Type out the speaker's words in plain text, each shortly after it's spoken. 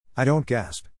I don't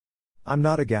gasp. I'm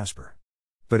not a gasper.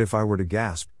 But if I were to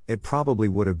gasp, it probably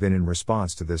would have been in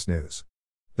response to this news.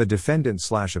 The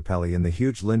defendant/appellee in the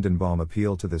huge Lindenbaum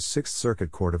appeal to the Sixth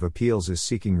Circuit Court of Appeals is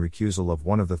seeking recusal of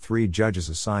one of the 3 judges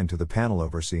assigned to the panel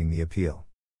overseeing the appeal.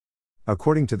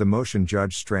 According to the motion,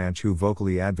 Judge Stranch, who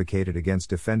vocally advocated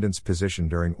against defendant's position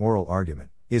during oral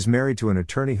argument, is married to an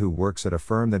attorney who works at a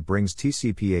firm that brings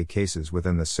TCPA cases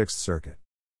within the Sixth Circuit.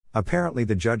 Apparently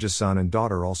the judge's son and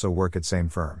daughter also work at same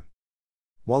firm.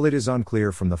 While it is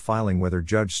unclear from the filing whether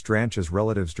Judge Stranch's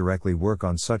relatives directly work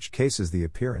on such cases, the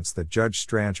appearance that Judge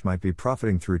Stranch might be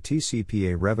profiting through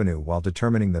TCPA revenue while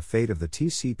determining the fate of the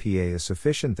TCPA is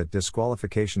sufficient that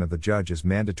disqualification of the judge is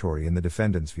mandatory in the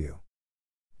defendant's view.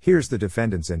 Here's the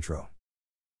defendant's intro.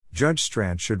 Judge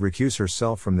Stranch should recuse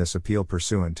herself from this appeal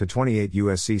pursuant to 28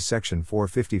 U.S.C. Section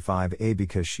 455A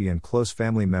because she and close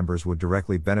family members would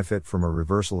directly benefit from a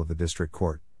reversal of the district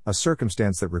court, a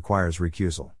circumstance that requires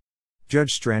recusal.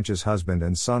 Judge Stranch's husband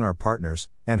and son are partners,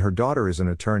 and her daughter is an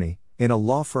attorney, in a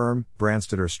law firm,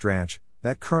 Branstetter Stranch,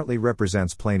 that currently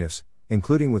represents plaintiffs,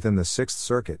 including within the Sixth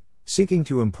Circuit, seeking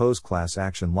to impose class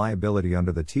action liability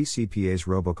under the TCPA's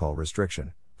robocall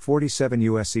restriction, 47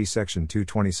 U.S.C. Section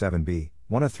 227b,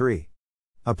 1 of 3.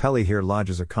 Appellee here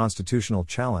lodges a constitutional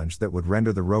challenge that would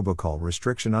render the robocall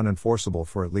restriction unenforceable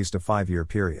for at least a 5-year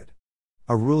period.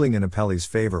 A ruling in appellee's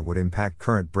favor would impact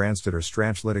current Branstetter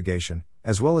Stranch litigation,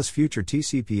 as well as future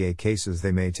TCPA cases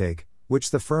they may take,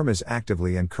 which the firm is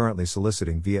actively and currently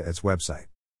soliciting via its website.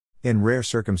 In rare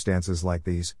circumstances like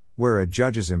these, where a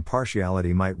judge's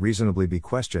impartiality might reasonably be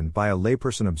questioned by a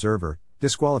layperson observer,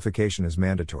 disqualification is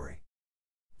mandatory.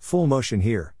 Full motion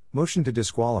here, motion to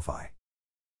disqualify.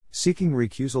 Seeking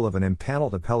recusal of an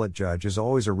impaneled appellate judge is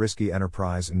always a risky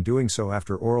enterprise, and doing so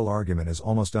after oral argument is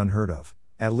almost unheard of.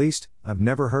 At least, I've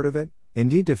never heard of it.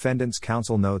 Indeed, defendant's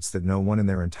counsel notes that no one in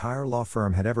their entire law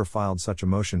firm had ever filed such a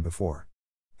motion before.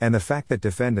 And the fact that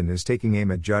defendant is taking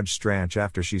aim at Judge Stranch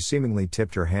after she seemingly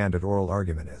tipped her hand at oral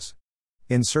argument is.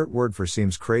 Insert word for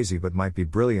seems crazy but might be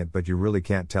brilliant, but you really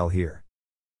can't tell here.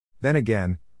 Then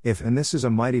again, if, and this is a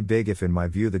mighty big if, in my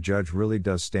view the judge really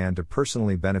does stand to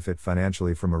personally benefit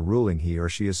financially from a ruling he or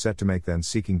she is set to make, then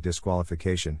seeking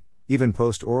disqualification, even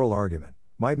post-oral argument,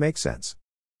 might make sense.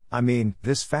 I mean,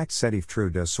 this fact set if true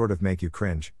does sort of make you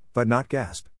cringe, but not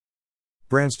gasp.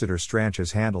 Branstetter Stranch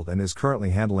has handled and is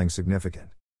currently handling significant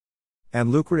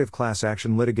and lucrative class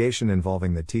action litigation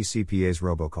involving the TCPA's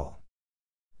robocall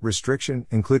restriction,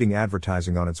 including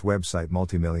advertising on its website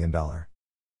multi-million-dollar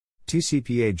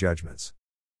TCPA judgments.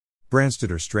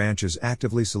 Branstetter Stranch is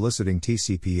actively soliciting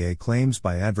TCPA claims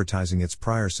by advertising its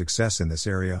prior success in this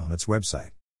area on its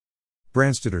website.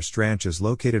 Branstetter Stranch is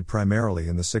located primarily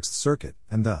in the Sixth Circuit,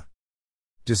 and the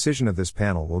decision of this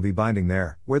panel will be binding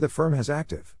there, where the firm has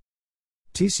active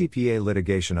TCPA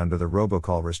litigation under the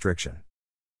robocall restriction.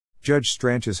 Judge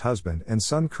Stranch's husband and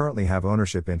son currently have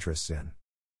ownership interests in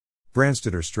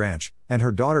Branstetter Stranch, and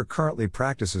her daughter currently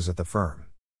practices at the firm.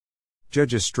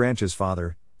 Judge Stranch's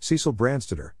father, Cecil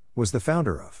Branstetter, was the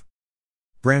founder of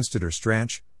Branstetter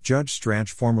Stranch. Judge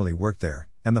Stranch formerly worked there,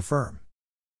 and the firm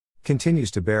continues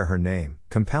to bear her name,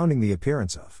 compounding the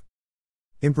appearance of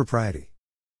impropriety.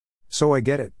 So I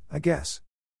get it, I guess.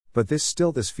 But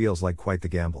this feels like quite the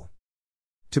gamble.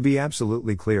 To be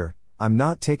absolutely clear, I'm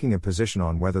not taking a position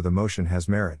on whether the motion has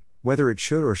merit, whether it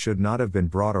should or should not have been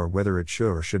brought, or whether it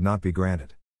should or should not be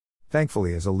granted.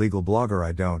 Thankfully, as a legal blogger,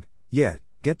 I don't, yet,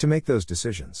 get to make those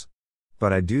decisions.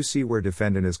 But I do see where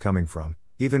defendant is coming from,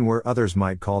 even where others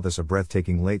might call this a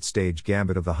breathtaking late-stage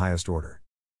gambit of the highest order.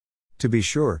 To be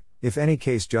sure, if any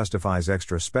case justifies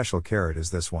extra special care, it is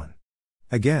this one.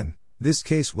 Again, this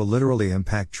case will literally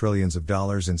impact trillions of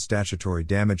dollars in statutory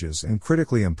damages and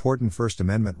critically important First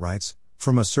Amendment rights.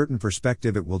 From a certain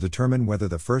perspective, it will determine whether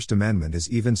the First Amendment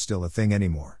is even still a thing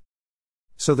anymore.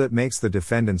 So that makes the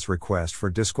defendant's request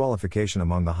for disqualification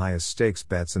among the highest stakes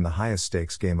bets in the highest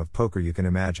stakes game of poker you can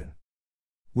imagine.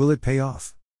 Will it pay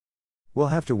off? We'll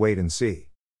have to wait and see.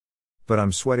 But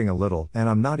I'm sweating a little, and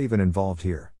I'm not even involved here.